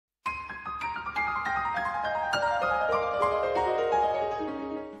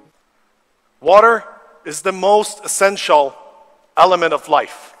Water is the most essential element of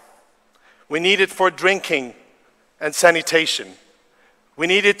life. We need it for drinking and sanitation. We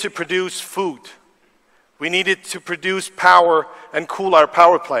need it to produce food. We need it to produce power and cool our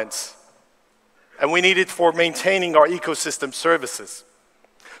power plants. And we need it for maintaining our ecosystem services.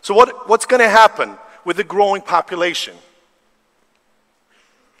 So what's going to happen with the growing population?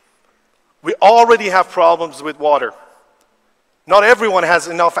 We already have problems with water. Not everyone has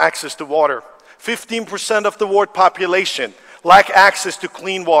enough access to water. 15% of the world population lack access to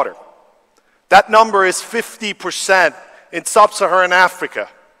clean water. That number is 50% in sub-Saharan Africa.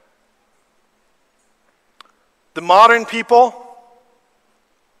 The modern people,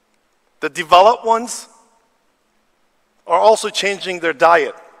 the developed ones, are also changing their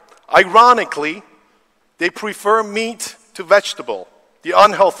diet. Ironically, they prefer meat to vegetable, the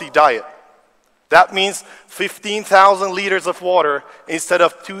unhealthy diet. That means 15,000 liters of water instead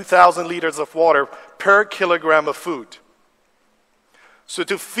of 2,000 liters of water per kilogram of food. So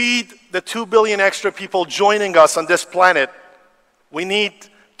to feed the 2 billion extra people joining us on this planet, we need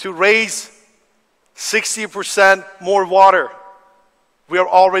to raise 60% more water. We are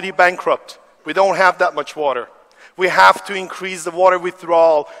already bankrupt. We don't have that much water. We have to increase the water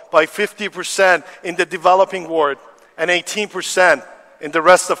withdrawal by 50% in the developing world and 18% in the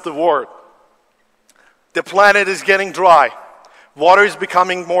rest of the world. The planet is getting dry. Water is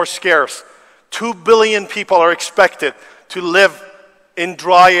becoming more scarce. 2 billion people are expected to live in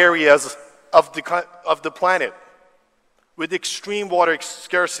dry areas of the planet with extreme water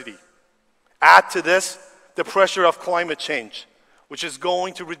scarcity. Add to this the pressure of climate change, which is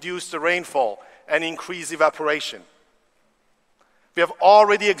going to reduce the rainfall and increase evaporation. We have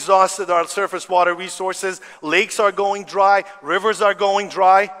already exhausted our surface water resources. Lakes are going dry, rivers are going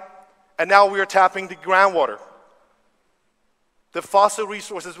dry, and now we are tapping the groundwater. The fossil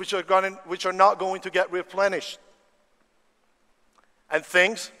resources which are not going to get replenished. And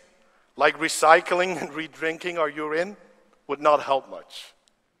things like recycling and re-drinking our urine would not help much.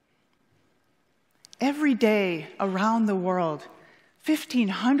 Every day around the world,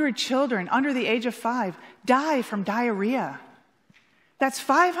 1,500 children under the age of 5 die from diarrhea. That's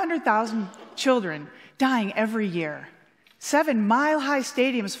 500,000 children dying every year. 7 mile-high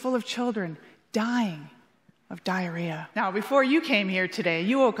stadiums full of children dying of diarrhea. Now, before you came here today,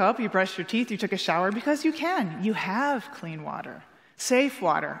 you woke up, you brushed your teeth, you took a shower because you can. You have clean water, safe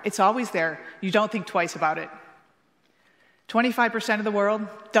water. It's always there. You don't think twice about it. 25% of the world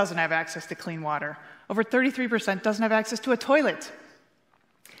doesn't have access to clean water. Over 33% doesn't have access to a toilet.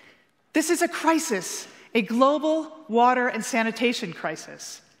 This is a crisis, a global water and sanitation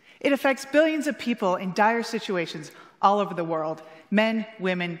crisis. It affects billions of people in dire situations all over the world, men,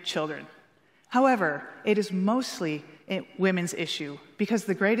 women, children. However, it is mostly a women's issue because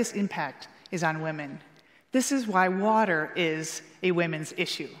the greatest impact is on women. This is why water is a women's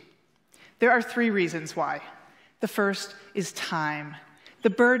issue. There are 3 reasons why. The first is time.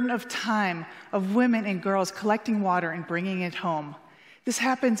 The burden of time of women and girls collecting water and bringing it home. This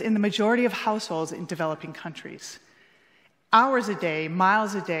happens in the majority of households in developing countries. Hours a day,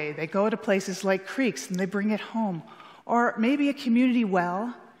 miles a day, they go to places like creeks and they bring it home. Or maybe a community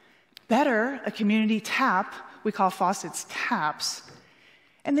well, better, a community tap, we call faucets taps,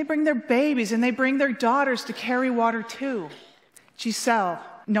 and they bring their babies and they bring their daughters to carry water too. Giselle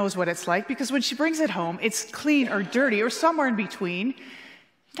knows what it's like because when she brings it home, it's clean or dirty or somewhere in between.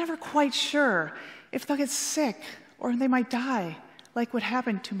 Never quite sure if they'll get sick or they might die, like what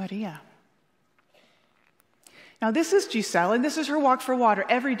happened to Maria. Now, this is Giselle, and this is her walk for water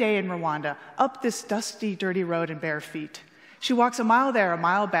every day in Rwanda, up this dusty, dirty road in bare feet. She walks a mile there, a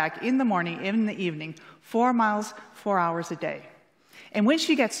mile back, in the morning, in the evening, 4 miles, 4 hours a day. And when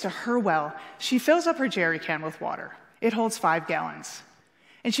she gets to her well, she fills up her jerry can with water. It holds 5 gallons.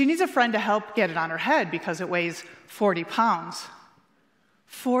 And she needs a friend to help get it on her head because it weighs 40 pounds.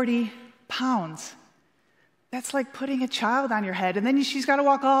 40 pounds. That's like putting a child on your head, and then she's got to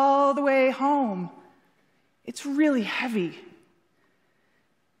walk all the way home. It's really heavy.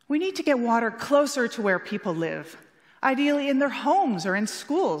 We need to get water closer to where people live, ideally in their homes or in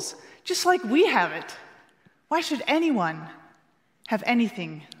schools, just like we have it. Why should anyone have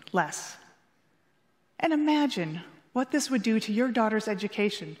anything less? And imagine what this would do to your daughter's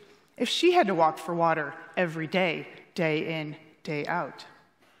education if she had to walk for water every day, day in, day out.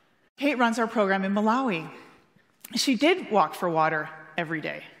 Kate runs our program in Malawi. She did walk for water every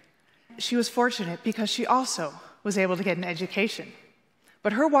day. She was fortunate because she also was able to get an education.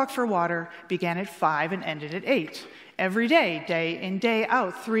 But her walk for water began at 5 and ended at 8. Every day, day in, day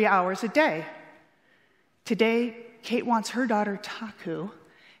out, 3 hours a day. Today, Kate wants her daughter, Taku,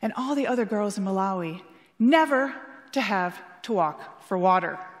 and all the other girls in Malawi never to have to walk for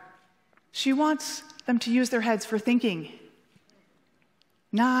water. She wants them to use their heads for thinking,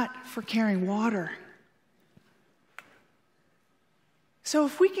 not for carrying water. So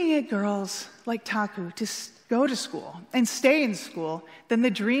if we can get girls like Taku to go to school and stay in school, then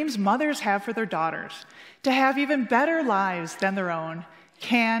the dreams mothers have for their daughters to have even better lives than their own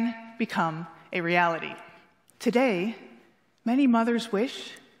can become a reality. Today, many mothers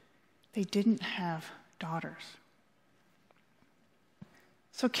wish they didn't have daughters.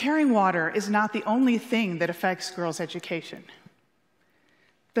 So carrying water is not the only thing that affects girls' education.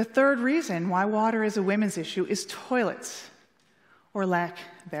 The third reason why water is a women's issue is toilets, or lack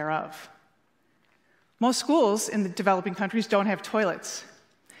thereof. Most schools in the developing countries don't have toilets.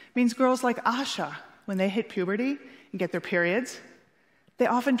 It means girls like Asha, when they hit puberty and get their periods, they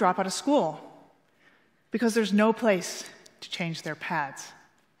often drop out of school because there's no place to change their pads.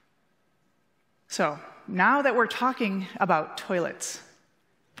 So, now that we're talking about toilets,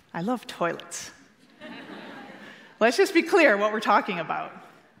 I love toilets. Let's just be clear what we're talking about.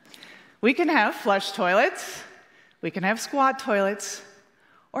 We can have flush toilets, we can have squat toilets,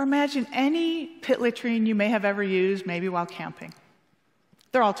 or imagine any pit latrine you may have ever used, maybe while camping.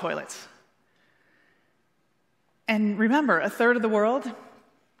 They're all toilets. And remember, a third of the world,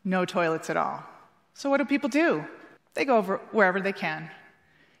 no toilets at all. So what do people do? They go over wherever they can.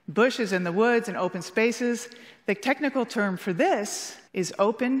 Bushes in the woods and open spaces. The technical term for this is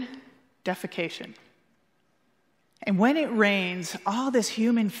open defecation. And when it rains, all this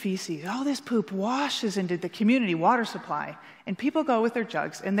human feces, all this poop washes into the community water supply, and people go with their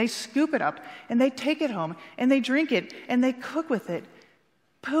jugs, and they scoop it up, and they take it home, and they drink it, and they cook with it.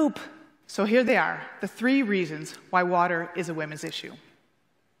 Poop. So here they are, the 3 reasons why water is a women's issue.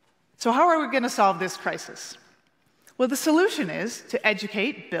 So how are we going to solve this crisis? Well, the solution is to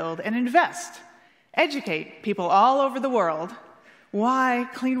educate, build, and invest. Educate people all over the world why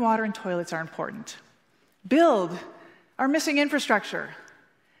clean water and toilets are important. Build our missing infrastructure,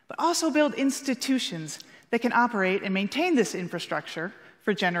 but also build institutions that can operate and maintain this infrastructure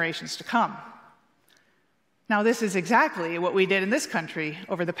for generations to come. Now, this is exactly what we did in this country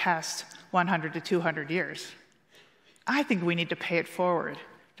over the past 100 to 200 years. I think we need to pay it forward.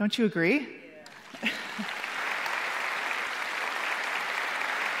 Don't you agree? Yeah.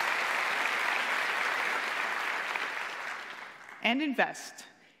 And invest.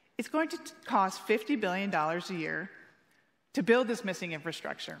 It's going to cost $50 billion a year to build this missing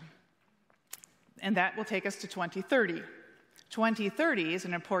infrastructure. And that will take us to 2030. 2030 is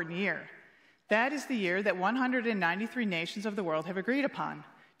an important year. That is the year that 193 nations of the world have agreed upon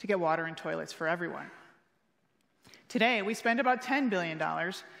to get water and toilets for everyone. Today, we spend about $10 billion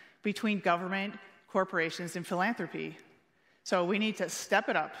between government, corporations, and philanthropy. So we need to step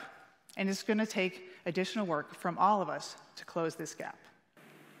it up, and it's going to take additional work from all of us to close this gap.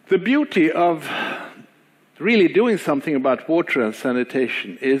 The beauty of really doing something about water and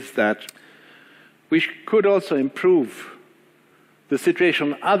sanitation is that we could also improve the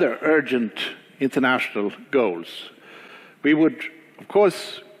situation on other urgent international goals. We would, of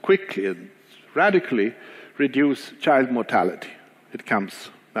course, quickly and radically reduce child mortality. It comes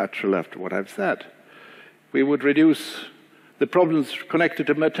natural after what I've said. We would reduce the problems connected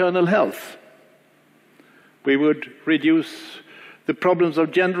to maternal health. We would reduce the problems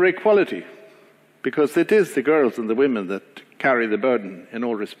of gender equality, because it is the girls and the women that carry the burden in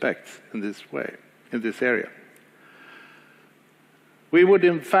all respects in this way, in this area. We would,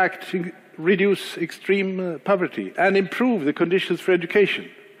 in fact, reduce extreme poverty and improve the conditions for education,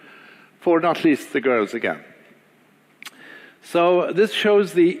 for not least the girls again. So this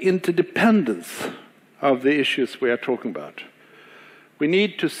shows the interdependence of the issues we are talking about. We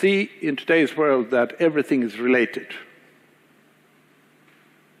need to see in today's world that everything is related.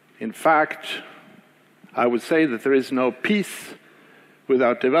 In fact, I would say that there is no peace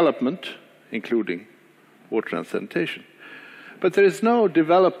without development, including water and sanitation. But there is no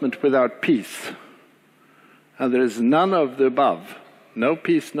development without peace. And there is none of the above. No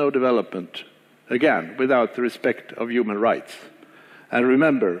peace, no development, again, without the respect of human rights. And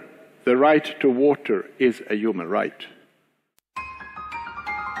remember, the right to water is a human right.